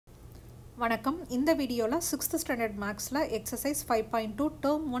வணக்கம். இந்த வீடியோல 6th standard mathsல exercise 5.2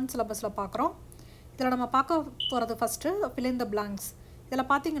 term 1 syllabusல பார்க்குறோம். இதில் நம்ம பார்க்க போகிறது first fill in the blanks. இதில்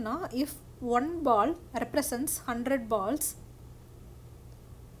பார்த்தீங்கன்னா if one ball represents 100 balls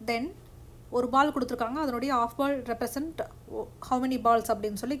then ஒரு பால் கொடுத்துருக்காங்க, அதனுடைய half ball represent how many balls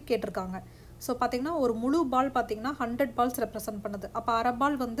அப்படின்னு சொல்லி கேட்டிருக்காங்க. ஸோ பார்த்தீங்கன்னா ஒரு முழு பால் பார்த்தீங்கன்னா 100 balls ரெப்ரசன்ட் பண்ணுது. அப்போ அரை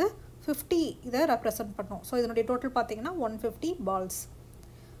பால் வந்து 50 இதை ரெப்ரசன்ட் பண்ணும். ஸோ இதனுடைய டோட்டல் பார்த்தீங்கன்னா 150 balls.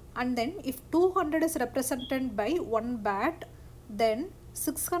 And then if 200 is represented by one bat, then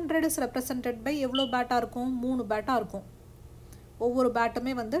 600 is represented by எவ்வளோ பேட்டாக இருக்கும்? 3 பேட்டாக இருக்கும். ஒவ்வொரு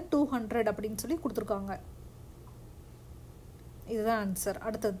பேட்டுமே வந்து 200 அப்படின்னு சொல்லி கொடுத்துருக்காங்க. இதுதான் ஆன்சர்.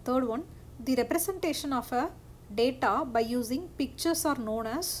 அடுத்தது third one, the representation of a data by using pictures are known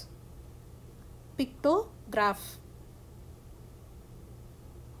as pictograph.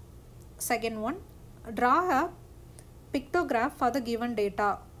 Second one, draw a pictograph for the given data.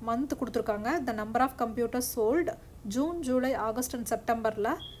 Month கொடுத்துருக்காங்க, the number of computers sold June, July, August and செப்டம்பரில்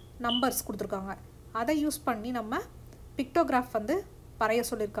numbers கொடுத்துருக்காங்க. அதை use பண்ணி நம்ம pictograph வந்து வரைய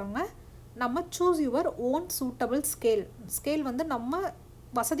சொல்லியிருக்காங்க. நம்ம choose your own suitable scale வந்து நம்ம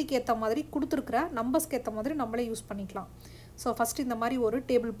வசதிக்கு ஏற்ற மாதிரி கொடுத்துருக்குற நம்பர்ஸ்க்கு ஏற்ற மாதிரி நம்மளே யூஸ் பண்ணிக்கலாம். ஸோ ஃபஸ்ட்டு இந்த மாதிரி ஒரு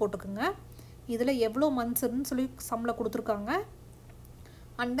டேபிள் போட்டுக்குங்க. இதில் எவ்வளோ மந்த்ஸ்ன்னு சொல்லி சம்மில் கொடுத்துருக்காங்க.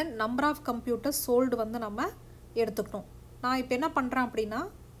 And then number of computers sold வந்து நம்ம எடுத்துக்கணும். நான் இப்போ என்ன பண்ணுறேன் அப்படின்னா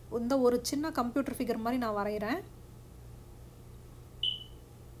இந்த ஒரு சின்ன கம்ப்யூட்டர் ஃபிகர் மாதிரி நான் வரைகிறேன்.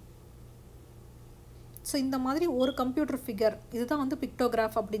 ஸோ இந்த மாதிரி ஒரு கம்ப்யூட்டர் ஃபிகர் இதுதான் வந்து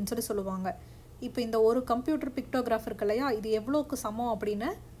பிக்டோகிராஃப் அப்படின்னு சொல்லி சொல்லுவாங்க. இப்போ இந்த ஒரு கம்ப்யூட்டர் பிக்டோகிராஃப் இருக்கு இல்லையா, இது எவ்வளோக்கு சமம்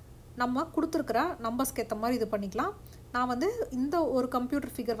அப்படின்னு நம்ம கொடுத்துருக்குற நம்பர்ஸ்க்கு ஏற்ற மாதிரி இது பண்ணிக்கலாம். நான் வந்து இந்த ஒரு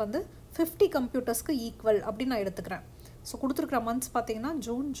கம்ப்யூட்டர் ஃபிகர் வந்து 50 கம்ப்யூட்டர்ஸ்க்கு ஈக்குவல் அப்படின்னு நான் எடுத்துக்கிறேன். ஸோ கொடுத்துருக்குற மந்த்ஸ் பார்த்தீங்கன்னா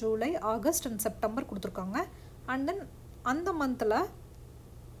June, July, August and September கொடுத்துருக்காங்க. அண்ட் தென் அந்த மந்தில்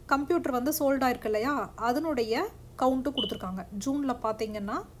கம்ப்யூட்டர் வந்து சோல்டாக இருக்கு இல்லையா, அதனுடைய கவுண்ட்டு கொடுத்துருக்காங்க. ஜூனில்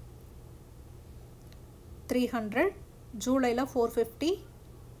பார்த்தீங்கன்னா 300, ஜூலையில் 450,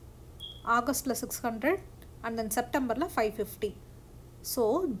 ஆகஸ்ட்டில் 600 அண்ட் தென் செப்டம்பரில் 550. ஸோ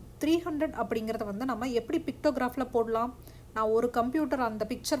 300 அப்படிங்கிறத வந்து நம்ம எப்படி பிக்டோகிராஃபில் போடலாம்? நான் ஒரு கம்ப்யூட்டர் அந்த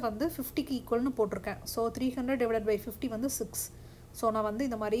பிக்சர் வந்து 50க்கு ஈக்குவல்னு போட்டிருக்கேன். ஸோ 300 டிவைடட் பை 50 வந்து 6. ஸோ நான் வந்து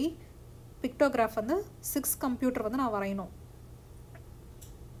இந்த மாதிரி பிக்டோகிராஃப் வந்து 6 கம்ப்யூட்டர் வந்து நான் வரையணும்.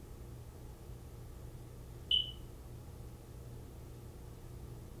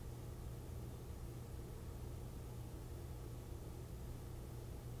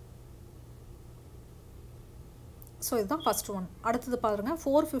 ஸோ இதுதான் ஃபஸ்ட் ஒன். அடுத்தது பாருங்கள்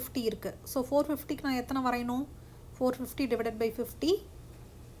 450 இருக்குது. ஸோ 450க்கு நான் எத்தனை வரையணும்? 450 டிவைடட் பை 50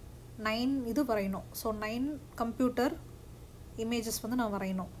 9 இது வரையணும். ஸோ 9 கம்ப்யூட்டர் இமேஜஸ் வந்து நான்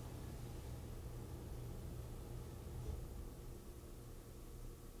வரையணும்.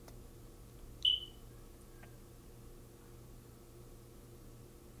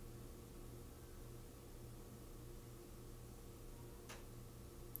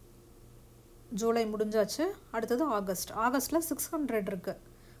 ஜூலை முடிஞ்சாச்சு. அடுத்தது ஆகஸ்ட்டில் 600 இருக்குது.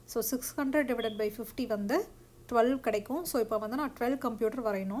 ஸோ 600 டிவைடட் பை 50 வந்து 12 கிடைக்கும். ஸோ இப்போ வந்து நான் 12 கம்ப்யூட்டர்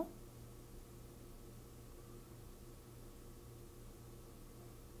வரையணும்.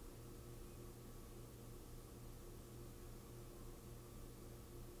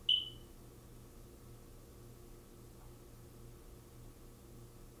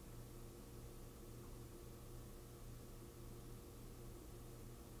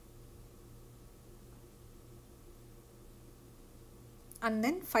 and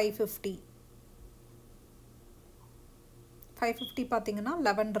then 550 பார்த்தீங்கன்னா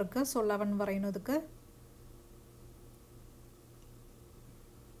 11 இருக்குது. ஸோ 11 வரையணும் இதுக்கு.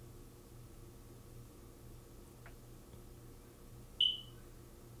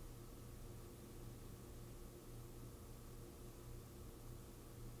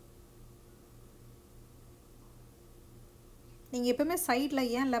 நீங்கள் எப்போவுமே சைடில்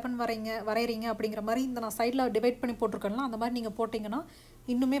ஏன் 11 வரைகிறீங்க அப்படிங்கிற மாதிரி இந்த நான் சைடில் டிவைட் பண்ணி போட்டிருக்கேன்லாம், அந்த மாதிரி நீங்கள் போட்டிங்கன்னா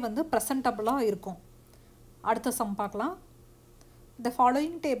இன்னுமே வந்து ப்ரெசன்டபுளாக இருக்கும். அடுத்த சம் பார்க்கலாம். The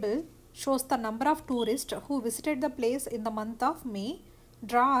following table shows the number of tourists who visited the place in the month of May.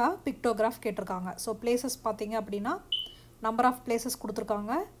 Draw a pictograph கேட்டிருக்காங்க. ஸோ பிளேசஸ் பார்த்தீங்க அப்படின்னா நம்பர் ஆஃப் பிளேசஸ்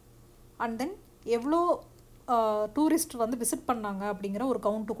கொடுத்துருக்காங்க. அண்ட் தென் எவ்வளோ டூரிஸ்ட் வந்து விசிட் பண்ணாங்க அப்படிங்கிற ஒரு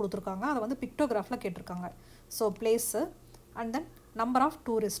கவுண்ட்டு கொடுத்துருக்காங்க. அதை வந்து பிக்டோகிராஃபில் கேட்டிருக்காங்க. So place and then number of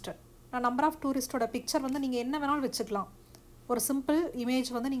tourist. நான் நம்பர் ஆஃப் டூரிஸ்ட்டோட பிக்சர் வந்து நீங்கள் என்ன வேணாலும் வச்சுக்கலாம். ஒரு சிம்பிள் இமேஜ்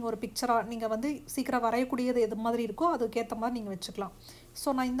வந்து நீங்கள் ஒரு பிக்சராக நீங்கள் வந்து சீக்கிரம் வரையக்கூடியது எது மாதிரி இருக்கோ அதுக்கேற்ற மாதிரி நீங்கள் வச்சுக்கலாம். ஸோ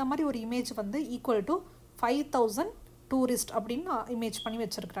நான் இந்த மாதிரி ஒரு இமேஜ் வந்து ஈக்குவல் டு 5000 டூரிஸ்ட் அப்படின்னு நான் இமேஜ் பண்ணி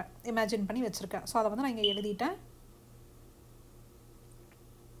வச்சுருக்கிறேன், இமேஜின் பண்ணி வச்சுருக்கேன். ஸோ அதை வந்து நான் இங்கே எழுதிட்டேன்.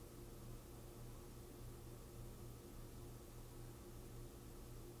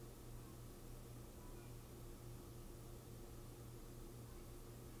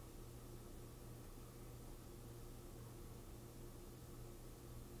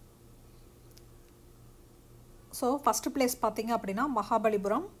 ஸோ ஃபஸ்ட்டு பிளேஸ் பார்த்தீங்க அப்படின்னா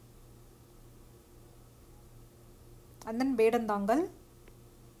Mahabalipuram, and then Vedanthangal,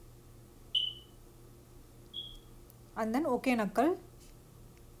 and then Hogenakkal,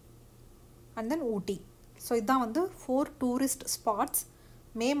 and then Ooty. So இதுதான் வந்து 4 டூரிஸ்ட் ஸ்பாட்ஸ்.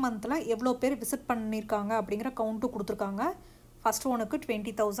 மே மந்தில் எவ்வளோ பேர் விசிட் பண்ணியிருக்காங்க அப்படிங்கிற கவுண்ட்டும் கொடுத்துருக்காங்க. ஃபஸ்ட் ஒனுக்கு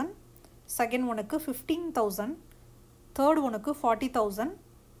 20,000, செகண்ட் ஒனுக்கு 15,000, தேர்ட் ஒனுக்கு 40,000,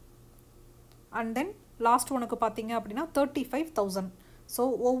 அண்ட் தென் லாஸ்ட் ஒனுக்கு பார்த்தீங்க அப்படின்னா 35,000. ஸோ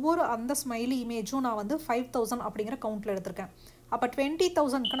ஒவ்வொரு அந்த ஸ்மைலி இமேஜும் நான் வந்து 5,000 அப்படிங்கிற கவுண்ட்டில் எடுத்திருக்கேன். அப்போ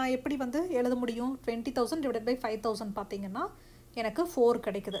 20,000க்கு நான் எப்படி வந்து எழுத முடியும்? 20,000 டிவைடட் பை 5,000 பார்த்தீங்கன்னா எனக்கு 4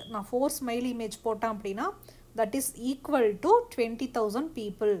 கிடைக்குது. நான் 4 ஸ்மைலி இமேஜ் போட்டேன் அப்படின்னா that is equal to 20,000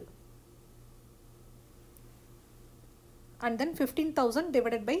 people. And then 15,000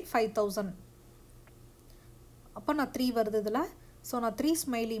 divided by 5,000. அப்போ நான் 3 வருது இதில். ஸோ நான் 3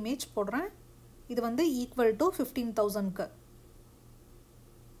 ஸ்மைலி இமேஜ் போடுறேன். இது வந்து ஈக்குவல் டு 15,000க்கு.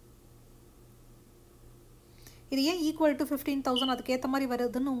 இது ஏன் ஈக்குவல் டு 15,000 அதுக்கேற்ற மாதிரி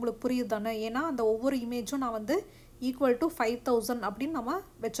வருதுன்னு உங்களுக்கு புரியுது தானே? ஏன்னா அந்த ஒவ்வொரு இமேஜும் நான் வந்து ஈக்குவல் டு 5,000 அப்படின்னு நம்ம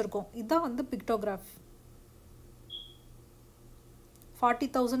வச்சுருக்கோம். இதுதான் வந்து பிக்டோகிராஃப்.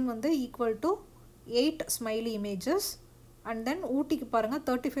 40,000 வந்து equal to 8 smiley images. And then ஊட்டிக்கு பாருங்கள்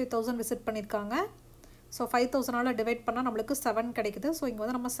 35,000 விசிட் பண்ணியிருக்காங்க. ஸோ 5,000ஆல் டிவைட் பண்ணால் நம்மளுக்கு 7 கிடைக்குது. ஸோ இங்கே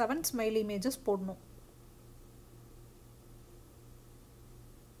வந்து நம்ம 7 ஸ்மைலி இமேஜஸ் போடணும்.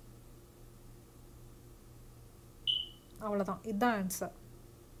 அவ்வளோதான், இதுதான் ஆன்சர்.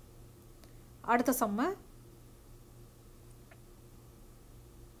 அடுத்த சம்ம,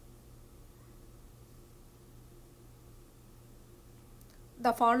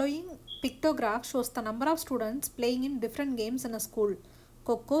 the following pictograph shows the number of students playing in different games in a school.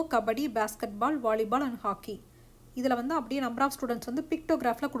 Kho kho, kabaddi, basketball, volleyball and hockey. இதில் வந்து அப்படியே நம்பர் ஆஃப் ஸ்டூடெண்ட்ஸ் வந்து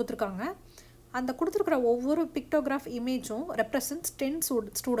பிக்டோகிராஃபில் கொடுத்துருக்காங்க. அந்த கொடுத்துருக்குற ஒவ்வொரு பிக்டோகிராஃப் இமேஜும் ரெப்ரசன்ட்ஸ் 10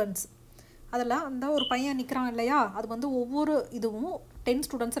 ஸ்டூடெண்ட்ஸ். அதில் அந்த ஒரு பையன் நிற்கிறான் இல்லையா, அது வந்து ஒவ்வொரு இதுவும் 10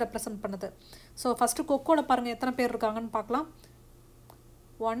 ஸ்டூடெண்ட்ஸ் ரெப்ரசன்ட் பண்ணுது. ஸோ ஃபஸ்ட்டு கொக்கோவில் பாருங்கள் எத்தனை பேர் இருக்காங்கன்னு பார்க்கலாம்.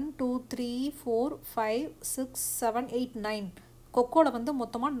 1 2 3 4 5 6 7 8 9. கொக்கோவில் வந்து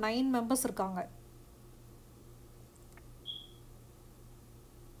மொத்தமாக 9 மெம்பர்ஸ் இருக்காங்க.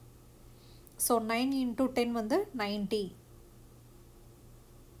 ஸோ 9 into 10 வந்து 90.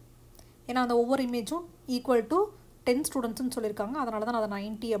 ஏன்னா அந்த ஒவ்வொரு இமேஜும் ஈக்குவல் டு 10 ஸ்டூடெண்ட்ஸ்னு சொல்லியிருக்காங்க. அதனால தான் நான் அதை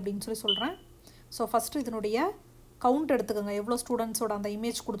 90 அப்படின்னு சொல்லி சொல்கிறேன். ஸோ ஃபஸ்ட்டு இதனுடைய கவுண்ட் எடுத்துக்கோங்க. எவ்வளோ ஸ்டூடெண்ட்ஸோட அந்த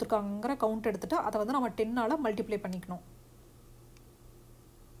இமேஜ் கொடுத்துருக்காங்கிற கவுண்ட் எடுத்துகிட்டு அதை வந்து நம்ம 10ஆல் மல்டிப்ளை பண்ணிக்கணும்.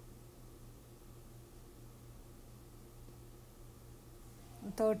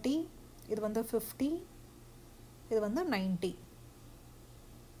 $30, இது வந்து $50, இது வந்து $90.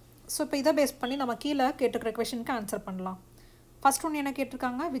 ஸோ இப்போ இதை பேஸ் பண்ணி நம்ம கீழே கேட்டுக்கிற கொஷனுக்கு ஆன்சர் பண்ணலாம். ஃபஸ்ட் ஒன்று என்ன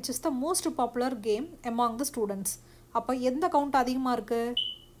கேட்டிருக்காங்க, which is the most popular game among the students. அப்போ எந்த கவுண்ட் அதிகமாக இருக்குது?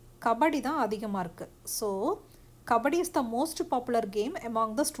 கபடி தான் அதிகமாக இருக்குது. So kabaddi is the most popular game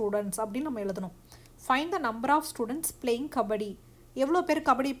among the students அப்படின்னு நம்ம எழுதணும். Find the number of students playing kabaddi. எவ்வளோ பேர்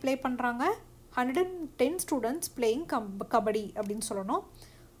கபடி ப்ளே பண்ணுறாங்க? 110 ஸ்டூடெண்ட்ஸ் பிளேயிங் கபடி அப்படின்னு சொல்லணும்.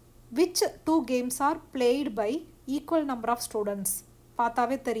 Which 2 games R பிளேய்டு by equal number of students.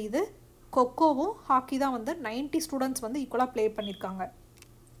 பார்த்தாவே தெரியுது, கொக்கோவும் ஹாக்கி தான் வந்து 90 ஸ்டூடெண்ட்ஸ் வந்து ஈக்குவலாக ப்ளே பண்ணியிருக்காங்க.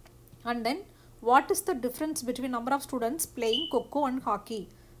 And then what is the difference between number of students playing kho kho and hockey.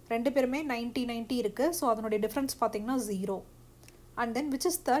 ரெண்டு பேருமே 90 இருக்குது. ஸோ அதனுடைய டிஃப்ரென்ஸ் பார்த்தீங்கன்னா 0. And then which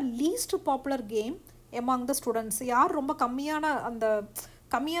is the least popular game among the students. யார் ரொம்ப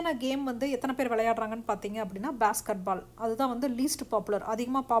கம்மியான கேம் வந்து எத்தனை பேர் விளையாடுறாங்கன்னு பார்த்தீங்க அப்படின்னா பேஸ்கெட்பால். அதுதான் வந்து லீஸ்ட் பாப்புலர்.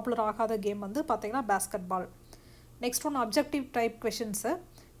 அதிகமாக பாப்புலர் ஆகாத கேம் வந்து பார்த்தீங்கன்னா basketball. Next one objective type questions.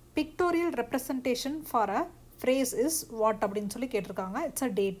 Pictorial representation for a phrase is what அப்படின்னு சொல்லி கேட்டிருக்காங்க. It's a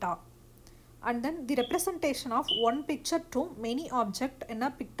data. And then the representation of one picture to many objects in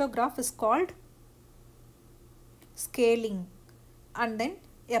a pictograph is called scaling. And then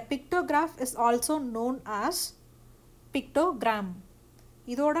a pictograph is also known as pictogram.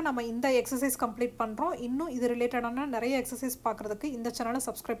 இதோட நம்ம இந்த exercise complete பண்ணுறோம். இன்னும் இது ரிலேட்டடான நிறைய எக்ஸசைஸ் பார்க்குறதுக்கு இந்த சேனலை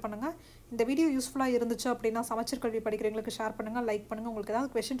சப்ஸ்கிரைப் பண்ணுங்கள். இந்த வீடியோ யூஸ்ஃபுல்லாக இருந்துச்சு அப்படின்னா சமச்சீர் கல்வி படிக்கிறவங்களுக்கு ஷேர் பண்ணுங்கள், லைக் பண்ணுங்கள். உங்களுக்கு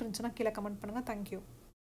ஏதாவது கொஸ்டின் இருந்துச்சுன்னா கீழே கமெண்ட் பண்ணுங்கள். தேங்க்யூ.